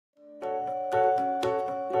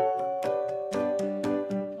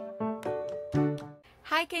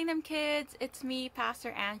Hi Kingdom Kids, it's me,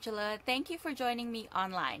 Pastor Angela. Thank you for joining me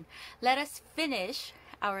online. Let us finish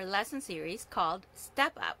our lesson series called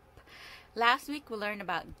Step Up. Last week we learned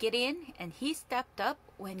about Gideon, and he stepped up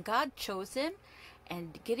when God chose him,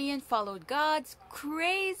 and Gideon followed God's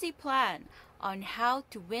crazy plan on how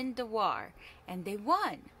to win the war, and they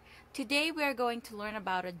won. Today we are going to learn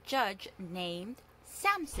about a judge named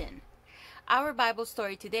Samson. Our Bible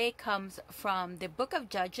story today comes from the book of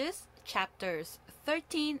Judges, chapters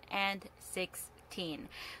 13 and 16.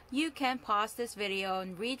 You can pause this video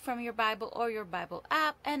and read from your Bible or your Bible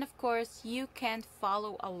app, and of course you can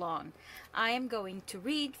follow along. I am going to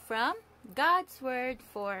read from God's Word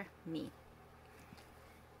for me.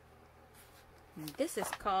 This is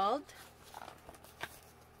called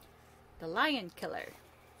The Lion Killer.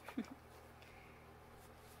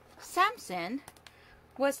 Samson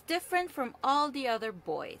was different from all the other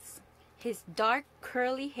boys. His dark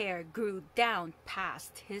curly hair grew down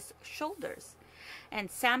past his shoulders,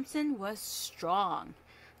 and Samson was strong,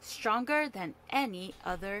 stronger than any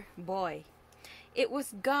other boy. It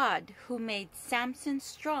was God who made Samson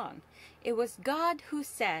strong. It was God who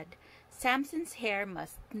said Samson's hair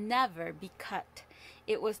must never be cut.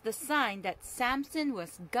 It was the sign that Samson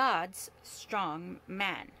was God's strong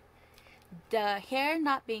man. The hair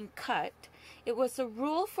not being cut, it was a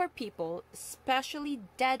rule for people specially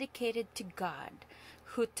dedicated to God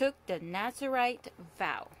who took the Nazarite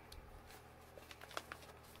vow.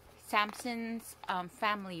 Samson's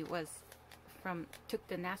family took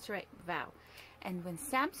the Nazarite vow. And when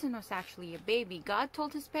Samson was actually a baby, God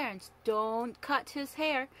told his parents, don't cut his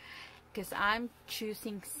hair because I'm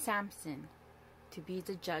choosing Samson to be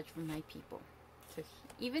the judge for my people. So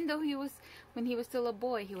even though when he was still a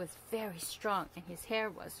boy, he was very strong and his hair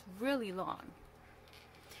was really long.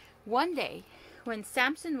 One day, when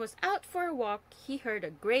Samson was out for a walk, he heard a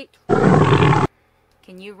great roar.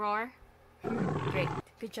 Can you roar? Great,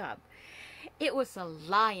 good job. It was a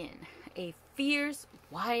lion, a fierce,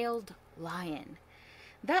 wild lion.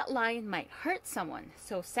 That lion might hurt someone,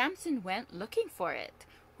 so Samson went looking for it.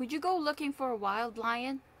 Would you go looking for a wild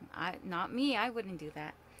lion? Not me, I wouldn't do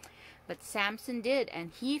that. But Samson did,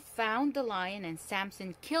 and he found the lion, and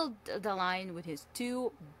Samson killed the lion with his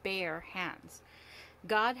two bare hands.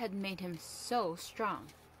 God had made him so strong.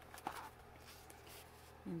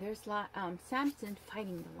 And there's Samson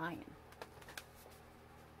fighting the lion.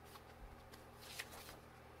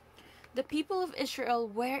 The people of Israel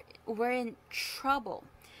were in trouble.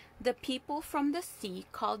 The people from the sea,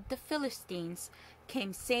 called the Philistines,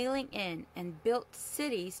 came sailing in and built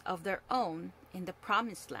cities of their own in the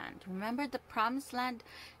Promised Land. Remember, the Promised Land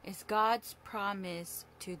is God's promise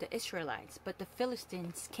to the Israelites, but the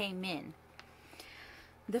Philistines came in.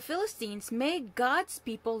 The Philistines made God's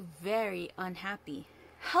people very unhappy.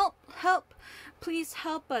 Help, help, please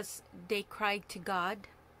help us, they cried to God.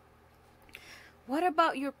 What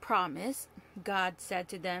about your promise? God said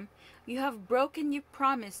to them. You have broken your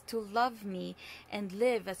promise to love me and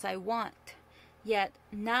live as I want. Yet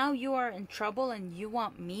now you are in trouble and you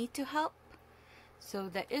want me to help? So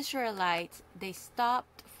the Israelites, they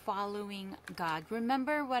stopped following God.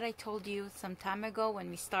 Remember what I told you some time ago when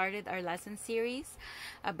we started our lesson series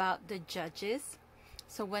about the judges?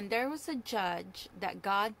 So when there was a judge that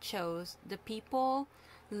God chose, the people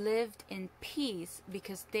lived in peace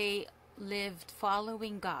because they lived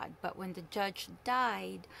following God. But when the judge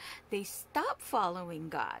died, they stopped following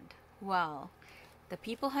God. Well, the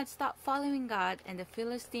people had stopped following God, and the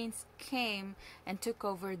Philistines came and took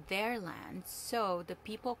over their land. So the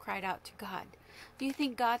people cried out to God. Do you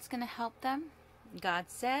think God's going to help them? God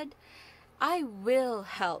said, I will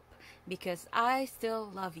help because I still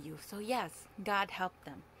love you. So yes, God helped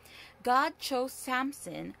them. God chose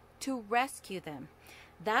Samson to rescue them.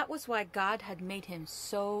 That was why God had made him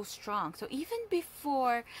so strong. So even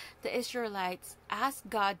before the Israelites asked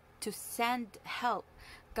God to send help,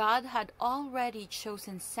 God had already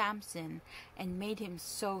chosen Samson and made him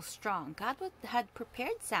so strong. God had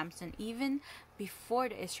prepared Samson even before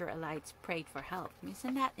the Israelites prayed for help.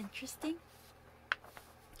 Isn't that interesting?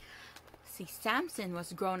 See, Samson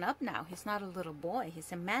was grown up now. He's not a little boy.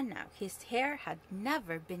 He's a man now. His hair had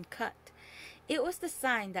never been cut. It was the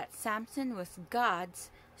sign that Samson was God's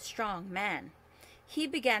strong man. He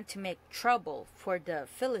began to make trouble for the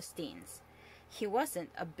Philistines. He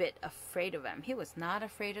wasn't a bit afraid of them. He was not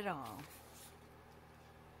afraid at all.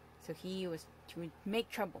 So he was to make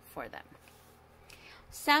trouble for them.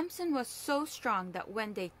 Samson was so strong that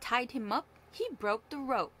when they tied him up, he broke the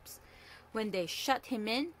ropes. When they shut him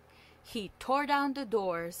in, he tore down the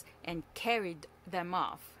doors and carried them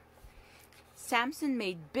off. Samson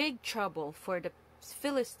made big trouble for the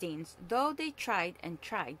Philistines, though they tried and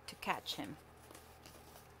tried to catch him.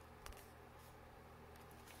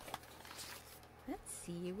 Let's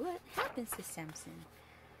see what happens to Samson.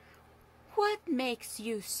 "What makes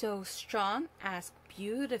you so strong?" asked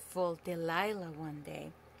beautiful Delilah one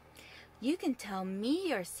day. "You can tell me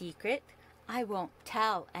your secret. I won't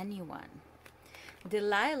tell anyone."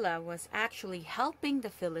 Delilah was actually helping the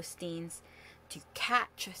Philistines to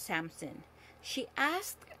catch Samson. She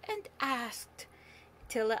asked and asked,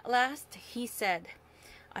 till at last he said,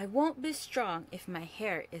 "I won't be strong if my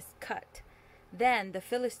hair is cut." Then the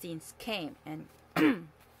Philistines came and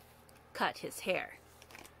cut his hair.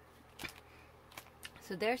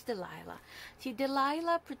 So there's Delilah. See,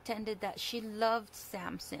 Delilah pretended that she loved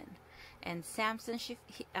Samson, and Samson,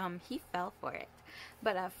 he fell for it.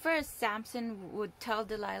 But at first, Samson would tell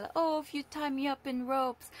Delilah, "Oh, if you tie me up in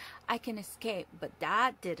ropes, I can escape." But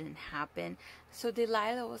that didn't happen. So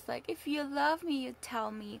Delilah was like, "If you love me, you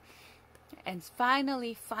tell me." And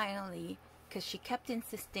finally, because she kept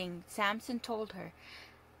insisting, Samson told her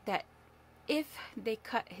that if they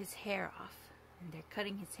cut his hair off, and they're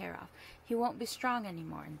cutting his hair off, he won't be strong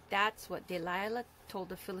anymore. And that's what Delilah told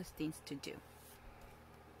the Philistines to do.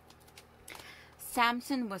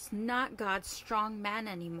 Samson was not God's strong man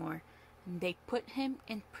anymore, and they put him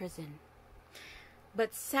in prison.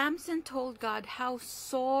 But Samson told God how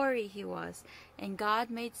sorry he was, and God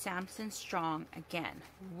made Samson strong again,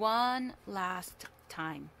 one last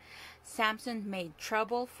time. Samson made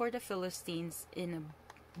trouble for the Philistines in a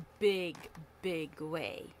big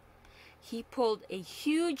way. He pulled a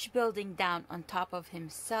huge building down on top of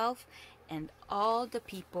himself and all the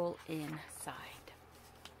people inside.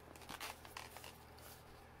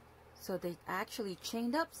 So they actually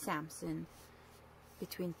chained up Samson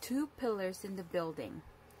between two pillars in the building.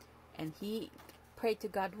 And he prayed to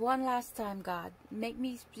God, "One last time, God, make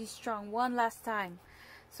me be strong one last time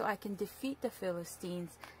so I can defeat the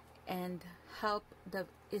Philistines and help the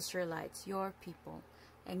Israelites, your people."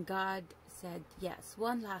 And God said, "Yes,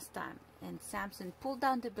 one last time." And Samson pulled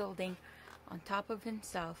down the building on top of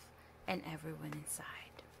himself and everyone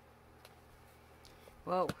inside.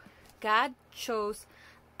 Whoa. God chose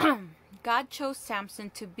Samson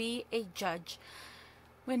to be a judge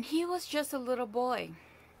when he was just a little boy.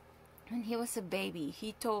 When he was a baby,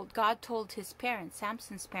 God told his parents,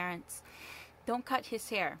 Samson's parents, don't cut his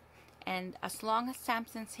hair. And as long as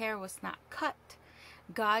Samson's hair was not cut,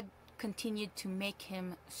 God continued to make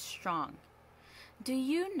him strong. Do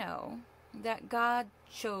you know that God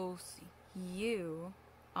chose you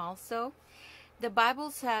also? The Bible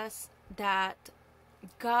says that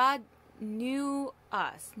God knew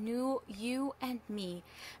us, knew you and me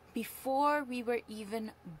before we were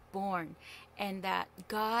even born, and that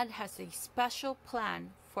God has a special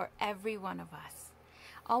plan for every one of us.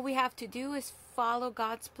 All we have to do is follow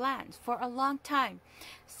God's plans. For a long time,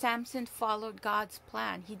 Samson followed God's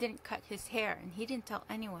plan. He didn't cut his hair, and he didn't tell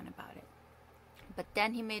anyone about it. But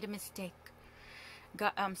then he made a mistake.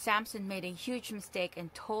 Samson made a huge mistake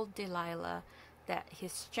and told Delilah that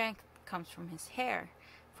his strength comes from his hair,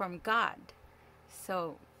 from God.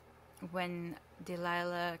 So when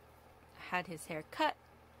Delilah had his hair cut,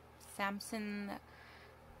 Samson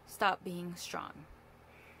stopped being strong.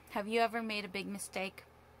 Have you ever made a big mistake?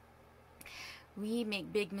 We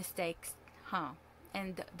make big mistakes,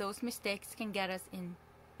 and those mistakes can get us in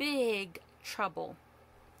big trouble.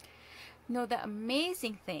 No, the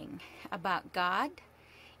amazing thing about God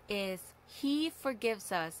is He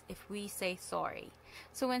forgives us if we say sorry.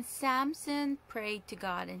 So when Samson prayed to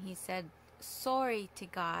God and he said sorry to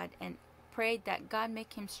God and prayed that God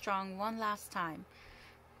make him strong one last time,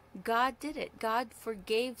 God did it. God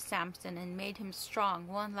forgave Samson and made him strong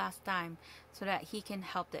one last time so that he can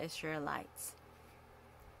help the Israelites.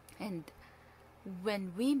 And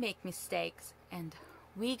when we make mistakes and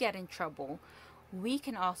we get in trouble, we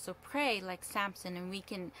can also pray like Samson, and we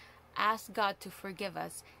can ask God to forgive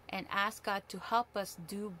us and ask God to help us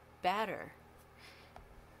do better.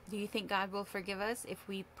 Do you think God will forgive us if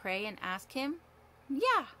we pray and ask Him?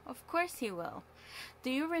 Yeah, of course He will.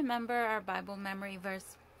 Do you remember our Bible memory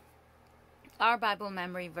verse? Our Bible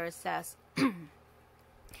memory verse says,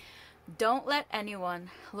 "Don't let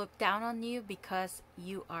anyone look down on you because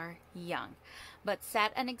you are young, but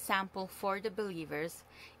set an example for the believers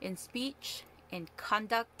in speech, in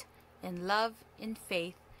conduct, in love, in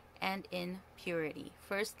faith, and in purity."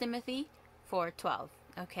 1 Timothy 4:12.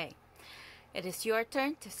 Okay, it is your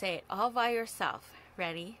turn to say it all by yourself.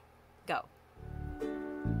 Ready? Go.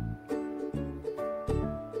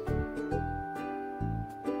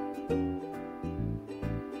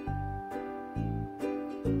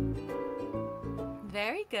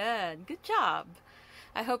 Very good. Good job.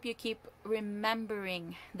 I hope you keep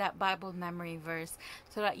remembering that Bible memory verse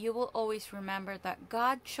so that you will always remember that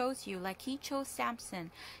God chose you like He chose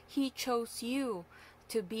Samson. He chose you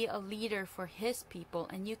to be a leader for His people,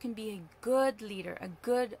 and you can be a good leader, a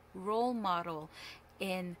good role model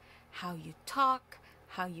in how you talk,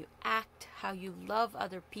 how you act, how you love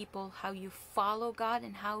other people, how you follow God,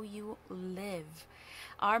 and how you live.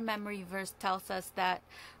 Our memory verse tells us that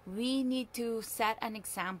we need to set an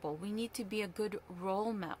example. We need to be a good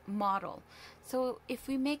role model. So if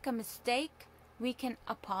we make a mistake, we can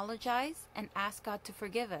apologize and ask God to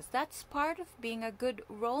forgive us. That's part of being a good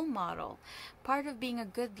role model. Part of being a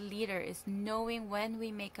good leader is knowing when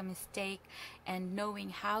we make a mistake and knowing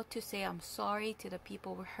how to say I'm sorry to the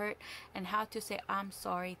people we hurt and how to say I'm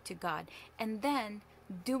sorry to God. And then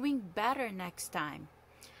doing better next time.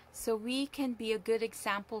 So we can be a good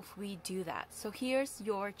example if we do that. So here's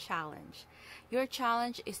your challenge. Your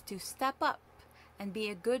challenge is to step up and be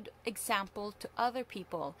a good example to other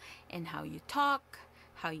people in how you talk,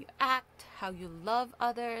 how you act, how you love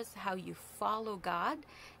others, how you follow God,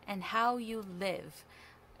 and how you live.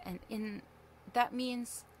 And that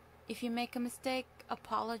means if you make a mistake,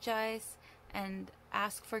 apologize and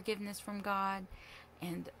ask forgiveness from God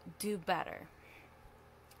and do better.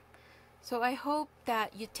 So I hope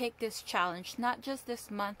that you take this challenge, not just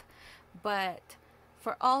this month, but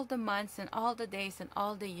for all the months and all the days and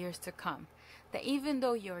all the years to come. That even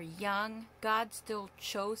though you're young, God still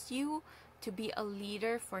chose you to be a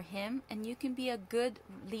leader for Him, and you can be a good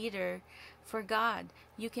leader for God.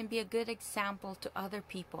 You can be a good example to other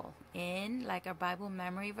people in, like our Bible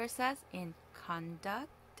memory verse says, in conduct,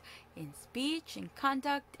 in speech, in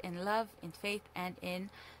conduct, in love, in faith, and in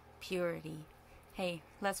purity. Hey,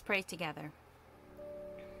 let's pray together.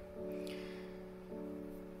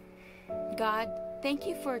 God, thank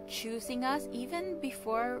you for choosing us even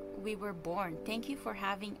before we were born. Thank you for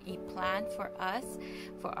having a plan for us,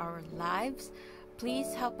 for our lives.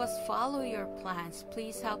 Please help us follow your plans.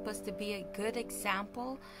 Please help us to be a good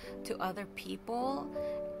example to other people,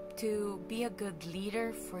 to be a good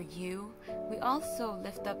leader for you. We also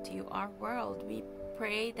lift up to you our world. We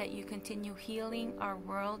pray that you continue healing our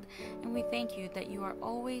world, and we thank you that you are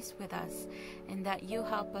always with us and that you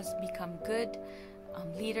help us become good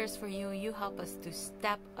leaders for you. You help us to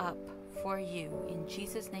step up for you. In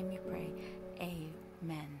Jesus' name we pray.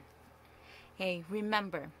 Amen. Hey,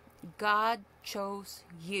 remember, God chose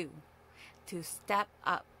you to step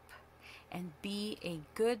up and be a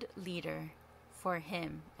good leader for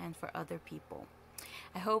Him and for other people.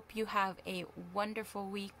 I hope you have a wonderful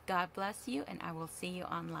week. God bless you, and I will see you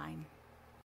online.